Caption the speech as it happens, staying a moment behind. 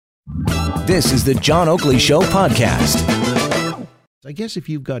This is the John Oakley Show podcast. I guess if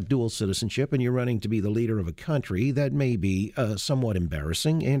you've got dual citizenship and you're running to be the leader of a country, that may be somewhat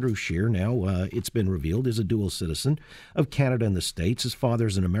embarrassing. Andrew Scheer, now it's been revealed, is a dual citizen of Canada and the States. His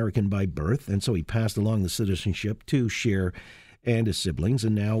father's an American by birth, and so he passed along the citizenship to Scheer and his siblings.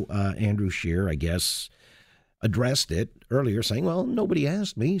 And now Andrew Scheer, I guess, addressed it earlier saying, well, nobody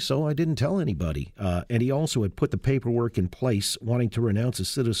asked me, so I didn't tell anybody. And he also had put the paperwork in place wanting to renounce his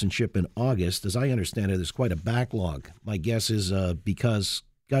citizenship in August. As I understand it, there's quite a backlog. My guess is because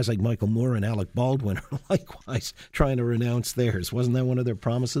guys like Michael Moore and Alec Baldwin are likewise trying to renounce theirs. Wasn't that one of their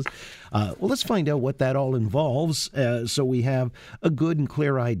promises? Well, let's find out what that all involves so we have a good and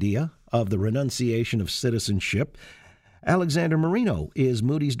clear idea of the renunciation of citizenship. Alexander Marino is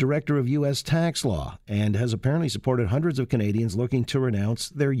Moody's Director of U.S. Tax Law and has apparently supported hundreds of Canadians looking to renounce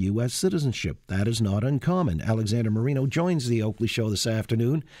their U.S. citizenship. That is not uncommon. Alexander Marino joins the Oakley Show this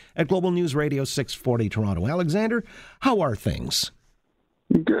afternoon at Global News Radio 640 Toronto. Alexander, how are things?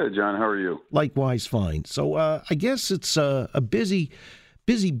 Good, John. How are you? Likewise, fine. So I guess it's a busy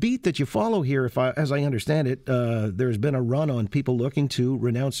beat that you follow here. As I understand it, there's been a run on people looking to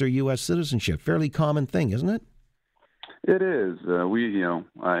renounce their U.S. citizenship. Fairly common thing, isn't it? It is.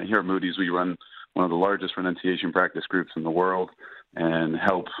 Here at Moody's, we run one of the largest renunciation practice groups in the world and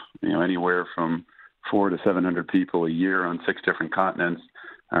help, anywhere from 400 to 700 people a year on 6 different continents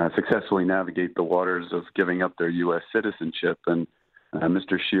successfully navigate the waters of giving up their U.S. citizenship. And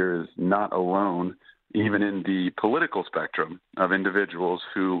Mr. Scheer is not alone, even in the political spectrum of individuals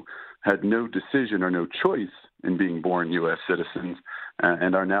who had no decision or no choice in being born U.S. citizens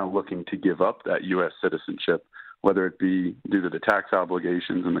and are now looking to give up that U.S. citizenship, whether it be due to the tax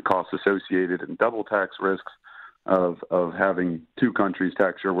obligations and the costs associated and double tax risks of having 2 countries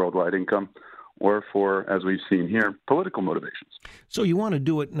tax your worldwide income, or for, as we've seen here, political motivations. So you want to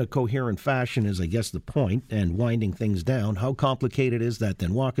do it in a coherent fashion is, I guess, the point, and winding things down. How complicated is that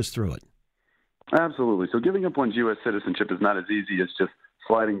then? Walk us through it. Absolutely. So giving up one's U.S. citizenship is not as easy as just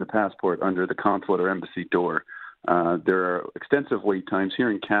sliding the passport under the consulate or embassy door. There are extensive wait times.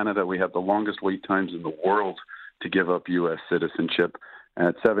 Here in Canada, we have the longest wait times in the world to give up U.S. citizenship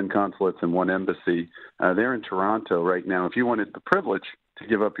at 7 consulates and 1 embassy. There in Toronto right now, if you wanted the privilege to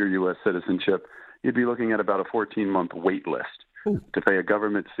give up your U.S. citizenship, you'd be looking at about a 14-month wait list to pay a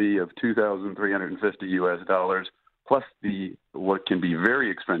government fee of $2,350 US, plus what can be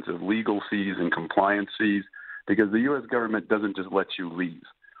very expensive legal fees and compliance fees, because the U.S. government doesn't just let you leave.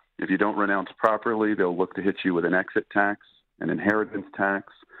 If you don't renounce properly, they'll look to hit you with an exit tax, an inheritance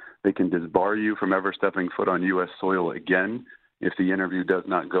tax. They can disbar you from ever stepping foot on U.S. soil again if the interview does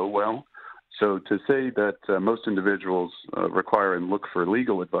not go well. So to say that most individuals require and look for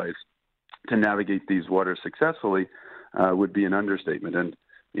legal advice to navigate these waters successfully would be an understatement. And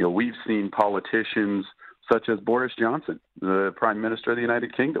we've seen politicians such as Boris Johnson, the Prime Minister of the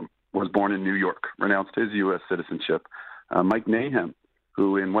United Kingdom, was born in New York, renounced his U.S. citizenship. Mike Nahum,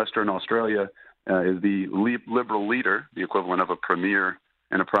 who in Western Australia is the Liberal leader, the equivalent of a premier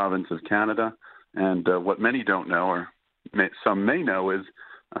in a province of Canada. And what many don't know, or some may know, is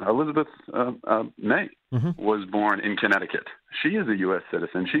Elizabeth May was born in Connecticut. She is a U.S.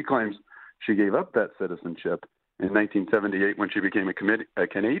 citizen. She claims she gave up that citizenship in 1978 when she became a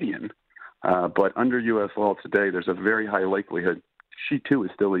Canadian. But under U.S. law today, there's a very high likelihood she, too,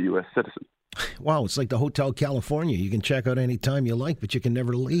 is still a U.S. citizen. Wow, it's like the Hotel California. You can check out any time you like, but you can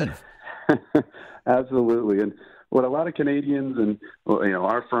never leave. Absolutely. And what a lot of Canadians and,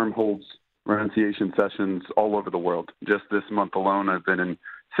 our firm holds renunciation sessions all over the world. Just this month alone, I've been in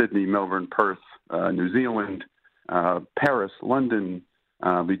Sydney, Melbourne, Perth, New Zealand, Paris, London.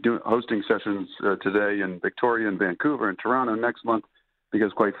 I'll be hosting sessions today in Victoria and Vancouver and Toronto next month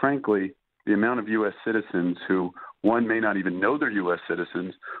because, quite frankly, the amount of U.S. citizens who, 1, may not even know they're U.S.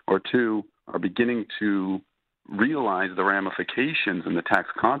 citizens, or 2, are beginning to realize the ramifications and the tax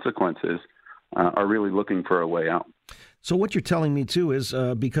consequences are really looking for a way out. So what you're telling me, too, is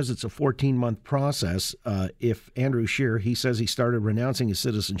because it's a 14-month process, if Andrew Scheer, he says he started renouncing his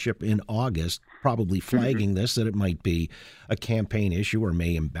citizenship in August, probably flagging this, that it might be a campaign issue or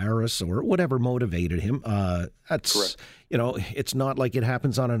may embarrass or whatever motivated him. That's correct. It's not like it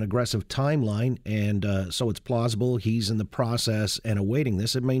happens on an aggressive timeline, and so it's plausible he's in the process and awaiting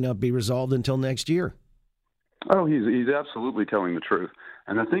this. It may not be resolved until next year. Oh, he's absolutely telling the truth.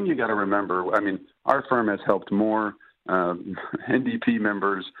 And the thing you got to remember, our firm has helped more NDP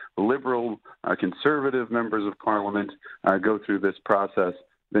members, liberal, conservative members of Parliament go through this process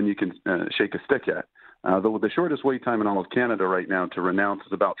than you can shake a stick at. The shortest wait time in all of Canada right now to renounce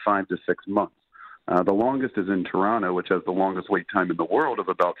is about 5 to 6 months. The longest is in Toronto, which has the longest wait time in the world of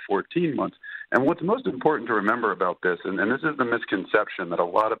about 14 months. And what's most important to remember about this, and this is the misconception that a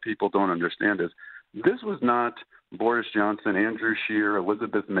lot of people don't understand, is this was not Boris Johnson, Andrew Scheer,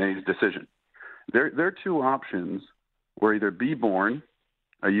 Elizabeth May's decision. Their two options were either be born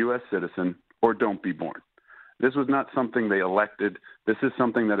a U.S. citizen or don't be born. This was not something they elected. This is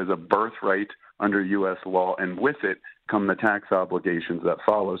something that is a birthright under U.S. law, and with it come the tax obligations that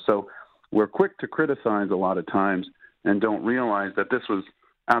follow. So we're quick to criticize a lot of times and don't realize that this was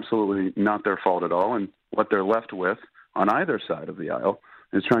absolutely not their fault at all, and what they're left with on either side of the aisle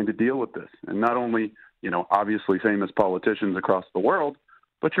is trying to deal with this. And not only, obviously famous politicians across the world,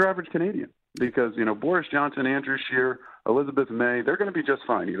 but your average Canadian. Because, Boris Johnson, Andrew Scheer, Elizabeth May, they're going to be just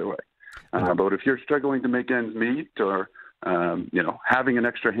fine either way. But if you're struggling to make ends meet or, having an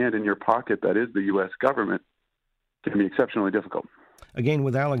extra hand in your pocket that is the U.S. government can be exceptionally difficult. Again,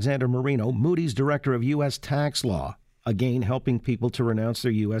 with Alexander Marino, Moody's Director of U.S. Tax Law, again, helping people to renounce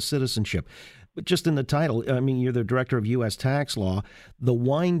their U.S. citizenship. But just in the title, you're the Director of U.S. Tax Law. The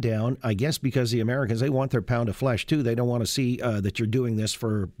wind down, I guess because the Americans, they want their pound of flesh, too. They don't want to see that you're doing this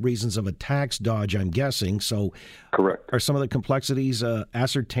for reasons of a tax dodge, I'm guessing. So correct. Are some of the complexities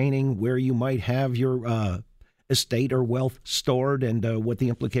ascertaining where you might have your estate or wealth stored and what the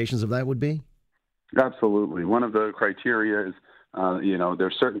implications of that would be? Absolutely. One of the criteria is,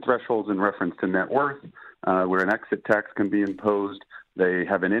 there's certain thresholds in reference to net worth where an exit tax can be imposed. They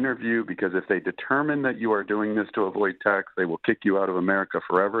have an interview because if they determine that you are doing this to avoid tax, they will kick you out of America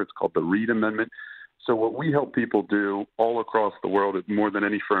forever. It's called the Reed Amendment. So what we help people do all across the world, more than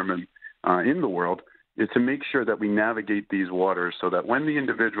any firm in the world, is to make sure that we navigate these waters so that when the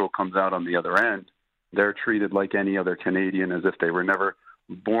individual comes out on the other end, they're treated like any other Canadian, as if they were never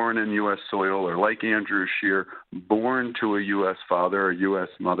born in U.S. soil, or like Andrew Scheer, born to a U.S. father or U.S.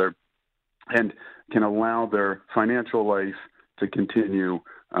 mother, and can allow their financial life to continue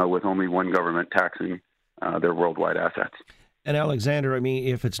with only one government taxing their worldwide assets. And Alexander,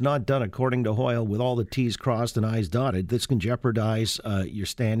 if it's not done according to Hoyle, with all the T's crossed and I's dotted, this can jeopardize your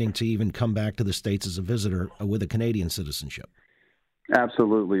standing to even come back to the States as a visitor with a Canadian citizenship.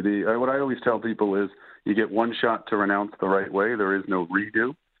 Absolutely. What I always tell people is you get one shot to renounce the right way. There is no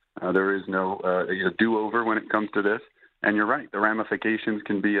redo. There is no do-over when it comes to this. And you're right. The ramifications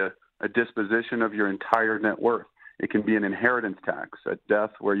can be a disposition of your entire net worth. It can be an inheritance tax at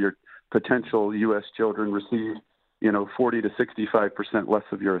death where your potential U.S. children receive, 40 to 65% less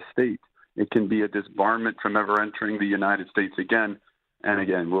of your estate. It can be a disbarment from ever entering the United States again. And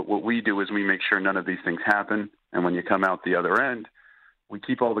again, what we do is we make sure none of these things happen. And when you come out the other end, we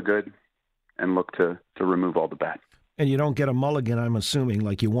keep all the good and look to remove all the bad. And you don't get a mulligan, I'm assuming,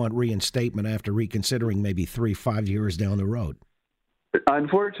 like you want reinstatement after reconsidering maybe 3-5 years down the road.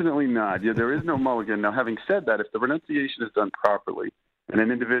 Unfortunately not. Yeah, there is no mulligan. Now, having said that, if the renunciation is done properly and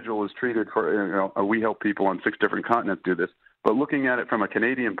an individual is treated for, we help people on 6 different continents do this, but looking at it from a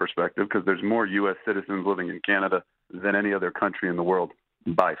Canadian perspective, because there's more U.S. citizens living in Canada than any other country in the world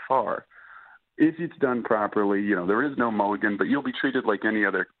by far, if it's done properly, there is no mulligan, but you'll be treated like any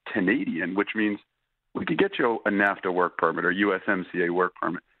other Canadian, which means we could get you a NAFTA work permit or USMCA work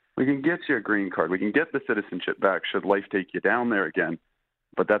permit. We can get you a green card. We can get the citizenship back should life take you down there again,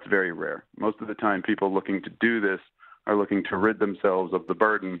 but that's very rare. Most of the time, people looking to do this are looking to rid themselves of the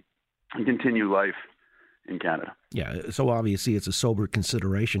burden and continue life in Canada. Yeah, so obviously it's a sober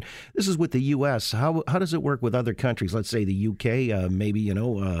consideration. This is with the U.S. How does it work with other countries? Let's say the U.K., maybe,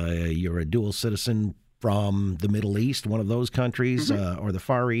 you're a dual citizen from the Middle East, one of those countries, or the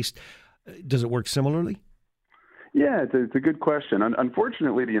Far East. Does it work similarly? Yeah, it's a good question.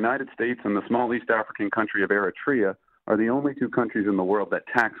 Unfortunately, the United States and the small East African country of Eritrea are the only 2 countries in the world that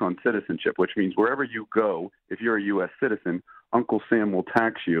tax on citizenship, which means wherever you go, if you're a U.S. citizen, Uncle Sam will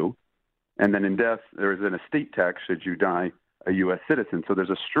tax you. And then in death, there is an estate tax should you die a U.S. citizen. So there's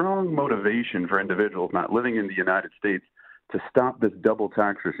a strong motivation for individuals not living in the United States to stop this double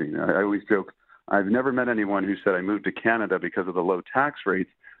tax regime. I always joke, I've never met anyone who said I moved to Canada because of the low tax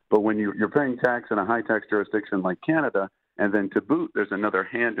rates. But when you're paying tax in a high-tax jurisdiction like Canada, and then to boot, there's another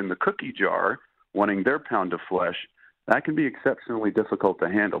hand in the cookie jar wanting their pound of flesh, that can be exceptionally difficult to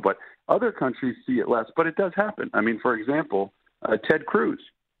handle. But other countries see it less, but it does happen. For example, Ted Cruz,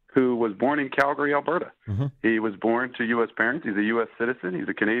 who was born in Calgary, Alberta. He was born to U.S. parents. He's a U.S. citizen. He's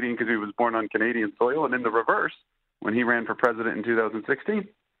a Canadian because he was born on Canadian soil. And in the reverse, when he ran for president in 2016,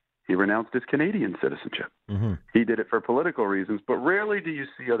 he renounced his Canadian citizenship. He did it for political reasons, but rarely do you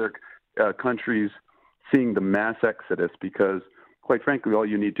see other countries seeing the mass exodus because, quite frankly, all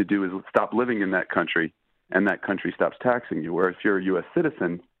you need to do is stop living in that country, and that country stops taxing you. Whereas if you're a U.S.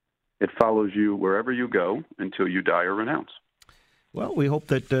 citizen, It follows you wherever you go until you die or renounce. Well, we hope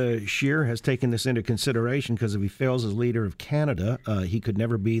that Scheer has taken this into consideration, because if he fails as leader of Canada, he could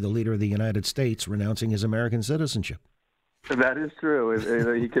never be the leader of the United States, renouncing his American citizenship. That is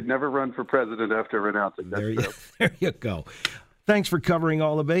true. He could never run for president after renouncing. That's true. There you go. Thanks for covering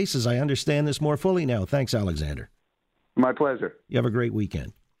all the bases. I understand this more fully now. Thanks, Alexander. My pleasure. You have a great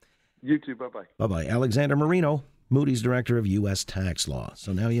weekend. You too. Bye-bye. Bye-bye. Alexander Marino, Moody's Director of U.S. Tax Law.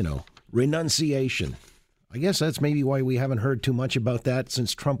 So now you know. Renunciation. I guess that's maybe why we haven't heard too much about that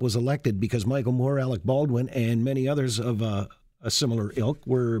since Trump was elected, because Michael Moore, Alec Baldwin, and many others of a similar ilk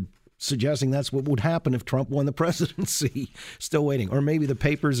were suggesting that's what would happen if Trump won the presidency. Still waiting. Or maybe the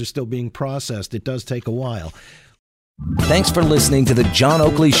papers are still being processed. It does take a while. Thanks for listening to the John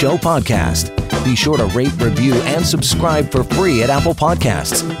Oakley Show podcast. Be sure to rate, review, and subscribe for free at Apple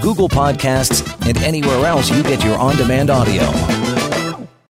Podcasts, Google Podcasts, and anywhere else you get your on-demand audio.